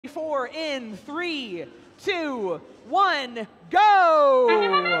4 in 3, 2, 1,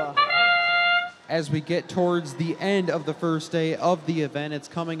 go! As we get towards the end of the first day of the event, it's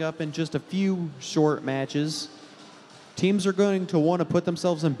coming up in just a few short matches. Teams are going to want to put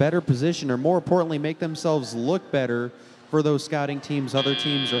themselves in better position, or more importantly, make themselves look better for those scouting teams other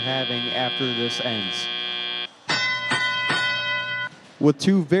teams are having after this ends. With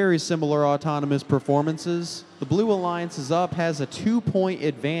two very similar autonomous performances, the Blue Alliance is up, has a 2-point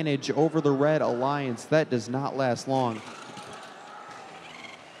advantage over the Red Alliance. That does not last long.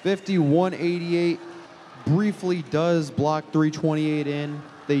 5188 briefly does block 328 in.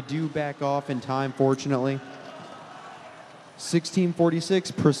 They do back off in time, fortunately.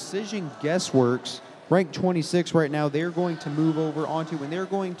 1646, Precision Guessworks, ranked 26 right now. They're going to move over onto, and they're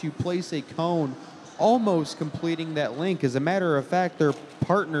going to place a cone, almost completing that link. As a matter of fact, their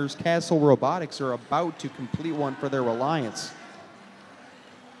partners, Castle Robotics, are about to complete one for their alliance.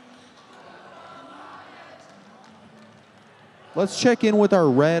 Let's check in with our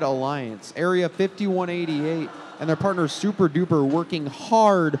Red Alliance. Area 5188 and their partner Super Duper working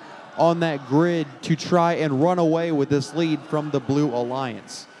hard on that grid to try and run away with this lead from the Blue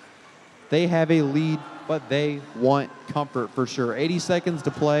Alliance. They have a lead, but they want comfort for sure. 80 seconds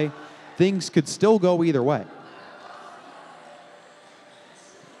to play. Things could still go either way.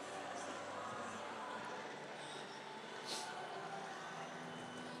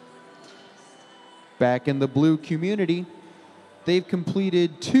 Back in the blue community, they've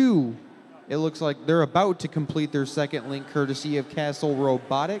completed two. It looks like they're about to complete their second link courtesy of Castle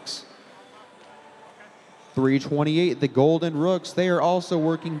Robotics. 328, the Golden Rooks, they are also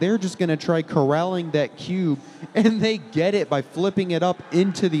working. They're just going to try corralling that cube, and they get it by flipping it up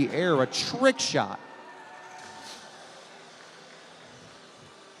into the air, a trick shot.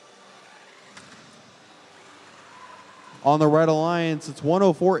 On the Red Alliance, it's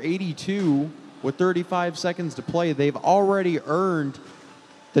 104.82 with 35 seconds to play. They've already earned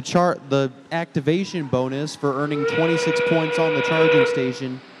the activation bonus for earning 26 points on the charging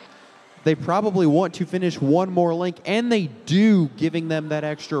station. They probably want to finish one more link, and they do, giving them that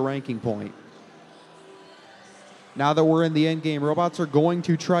extra ranking point. Now that we're in the end game, robots are going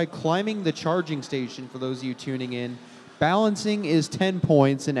to try climbing the charging station. For those of you tuning in, balancing is 10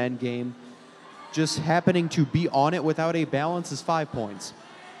 points in end game. Just happening to be on it without a balance is 5 points.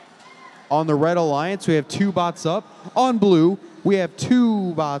 On the Red Alliance, we have 2 bots up. On blue, we have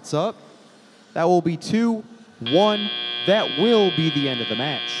 2 bots up. That will be 2-1. That will be the end of the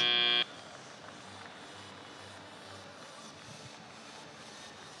match.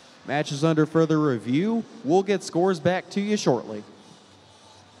 Match is under further review. We'll get scores back to you shortly.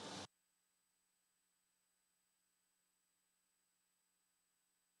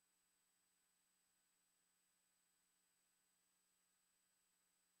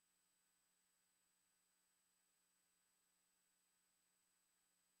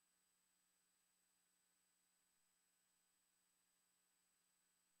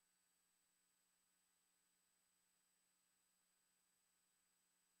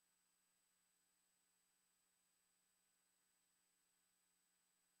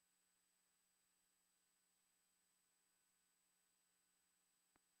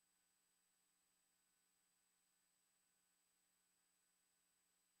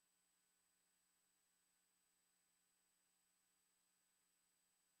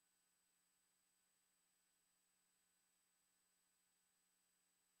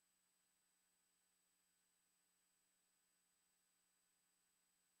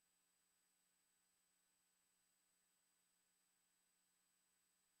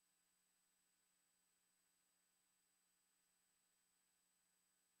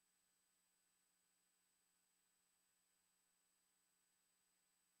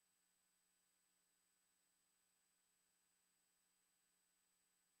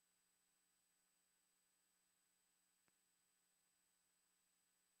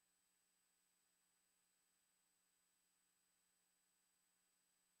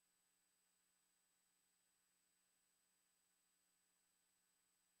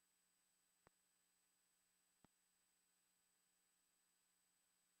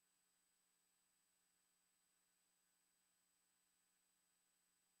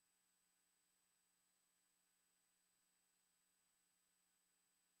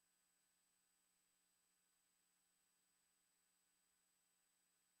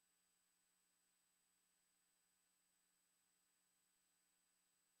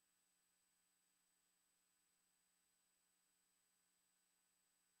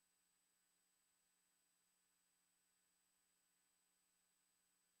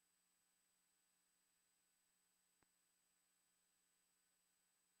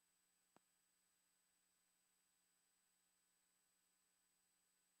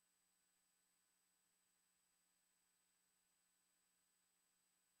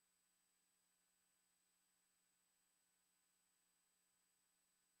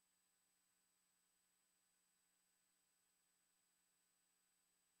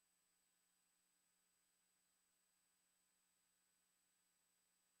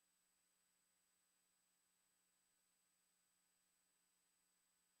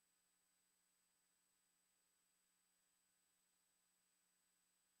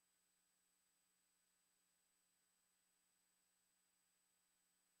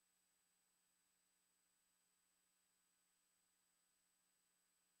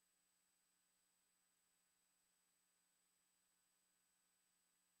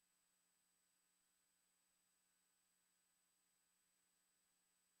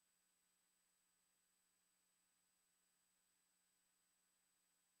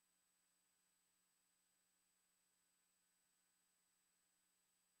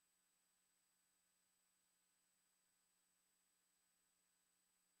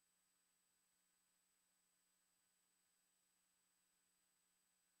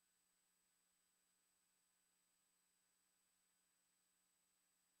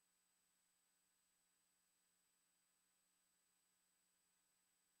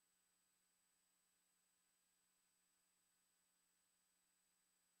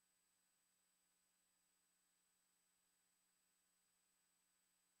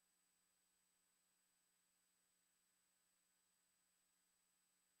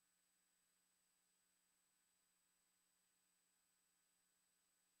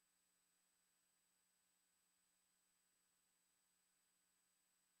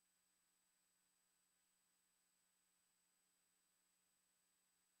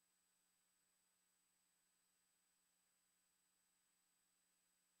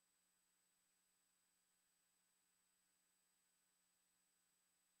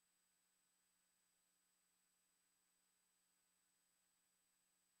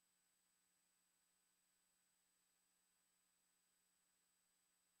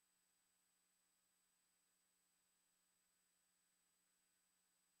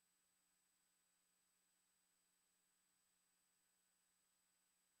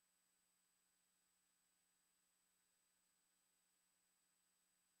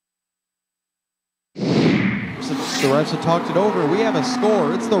 The refs have talked it over. We have a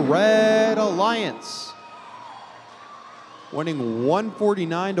score. It's the Red Alliance winning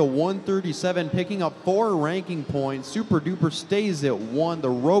 149 to 137, picking up 4 ranking points. Super Duper stays at 1. The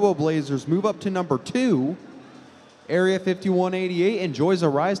Robo Blazers move up to number 2. Area 5188 enjoys a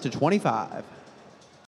rise to 25.